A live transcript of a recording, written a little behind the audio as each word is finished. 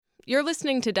You're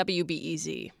listening to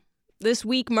WBEZ. This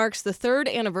week marks the third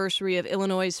anniversary of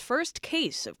Illinois' first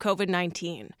case of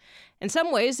COVID-19. In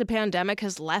some ways, the pandemic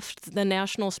has left the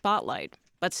national spotlight.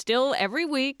 But still, every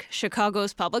week,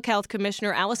 Chicago's Public Health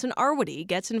Commissioner Allison Arwady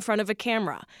gets in front of a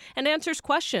camera and answers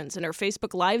questions in her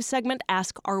Facebook Live segment,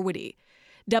 Ask Arwady.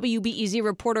 WBEZ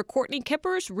reporter Courtney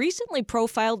Kueppers recently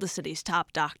profiled the city's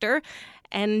top doctor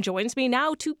and joins me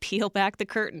now to peel back the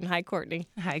curtain. Hi, Courtney.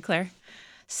 Hi, Claire.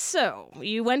 So,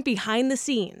 you went behind the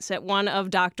scenes at one of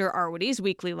Dr. Arwady's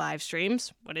weekly live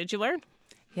streams. What did you learn?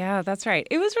 Yeah, that's right.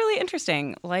 It was really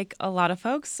interesting. Like a lot of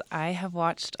folks, I have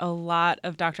watched a lot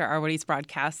of Dr. Arwady's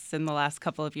broadcasts in the last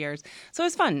couple of years. So it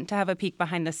was fun to have a peek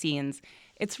behind the scenes.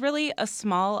 It's really a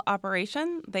small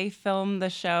operation. They film the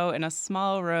show in a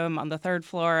small room on the third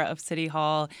floor of City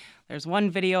Hall. There's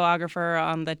one videographer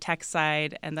on the tech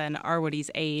side, and then Arwady's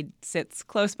aide sits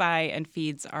close by and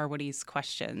feeds Arwady's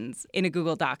questions in a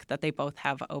Google Doc that they both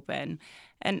have open.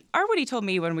 And Arwady told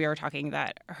me when we were talking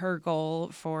that her goal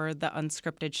for the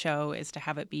unscripted show is to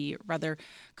have it be rather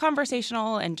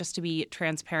conversational and just to be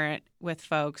transparent with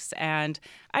folks. And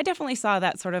I definitely saw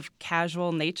that sort of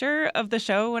casual nature of the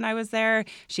show when I was there.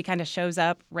 She kind of shows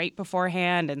up right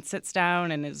beforehand and sits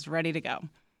down and is ready to go.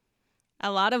 A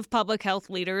lot of public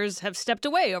health leaders have stepped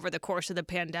away over the course of the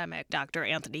pandemic. Dr.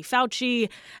 Anthony Fauci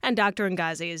and Dr.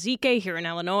 Ngozi Ezike here in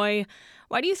Illinois.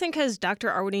 Why do you think has Dr.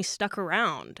 Arwady stuck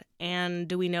around? And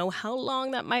do we know how long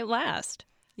that might last?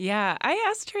 Yeah, I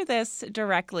asked her this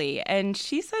directly, and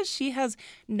she says she has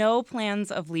no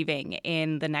plans of leaving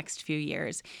in the next few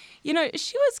years. You know,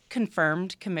 she was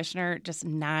confirmed commissioner just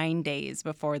 9 days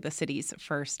before the city's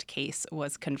first case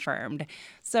was confirmed.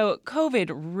 So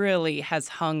COVID really has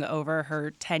hung over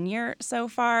her tenure so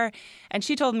far, and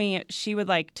she told me she would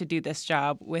like to do this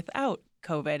job without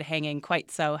COVID hanging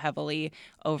quite so heavily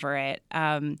over it.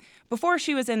 Before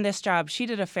she was in this job, she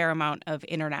did a fair amount of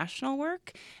international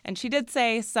work, and she did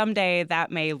say someday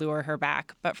that may lure her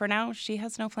back. But for now, she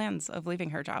has no plans of leaving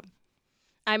her job.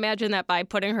 I imagine that by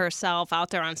putting herself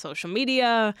out there on social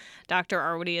media, Dr.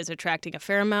 Arwady is attracting a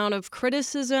fair amount of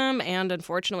criticism and,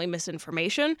 unfortunately,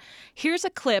 misinformation. Here's a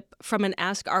clip from an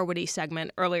Ask Arwady segment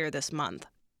earlier this month.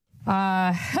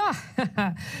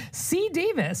 C.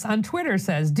 Davis on Twitter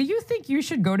says, do you think you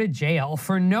should go to jail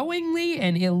for knowingly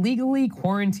and illegally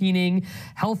quarantining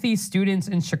healthy students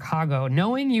in Chicago,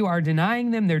 knowing you are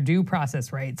denying them their due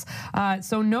process rights?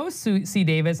 So no, C.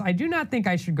 Davis, I do not think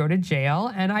I should go to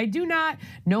jail, and I do not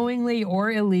knowingly or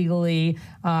illegally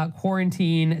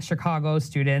quarantine Chicago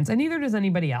students, and neither does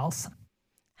anybody else.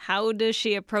 How does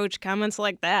she approach comments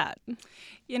like that?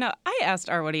 You know, I asked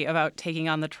Arwady about taking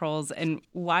on the trolls and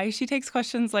why she takes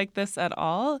questions like this at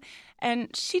all.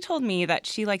 And she told me that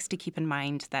she likes to keep in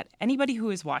mind that anybody who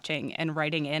is watching and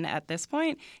writing in at this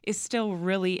point is still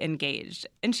really engaged.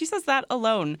 And she says that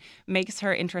alone makes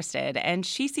her interested. And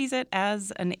she sees it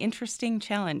as an interesting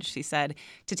challenge, she said,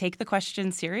 to take the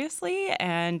question seriously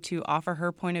and to offer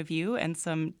her point of view and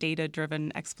some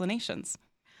data-driven explanations.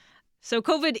 So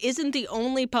COVID isn't the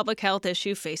only public health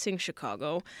issue facing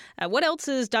Chicago. What else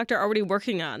is Dr. Arwady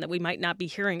working on that we might not be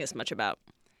hearing as much about?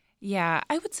 Yeah,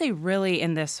 I would say really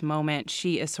in this moment,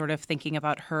 she is sort of thinking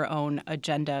about her own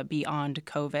agenda beyond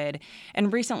COVID.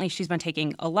 And recently, she's been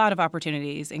taking a lot of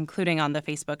opportunities, including on the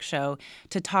Facebook show,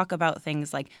 to talk about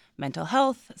things like mental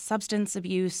health, substance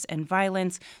abuse, and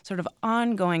violence, sort of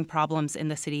ongoing problems in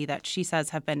the city that she says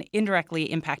have been indirectly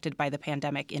impacted by the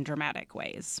pandemic in dramatic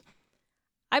ways.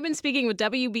 I've been speaking with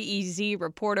WBEZ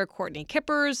reporter Courtney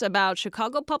Kueppers about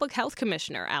Chicago Public Health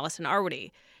Commissioner Allison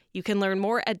Arwady. You can learn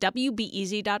more at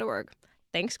WBEZ.org.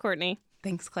 Thanks, Courtney.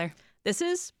 Thanks, Claire. This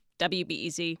is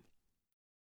WBEZ.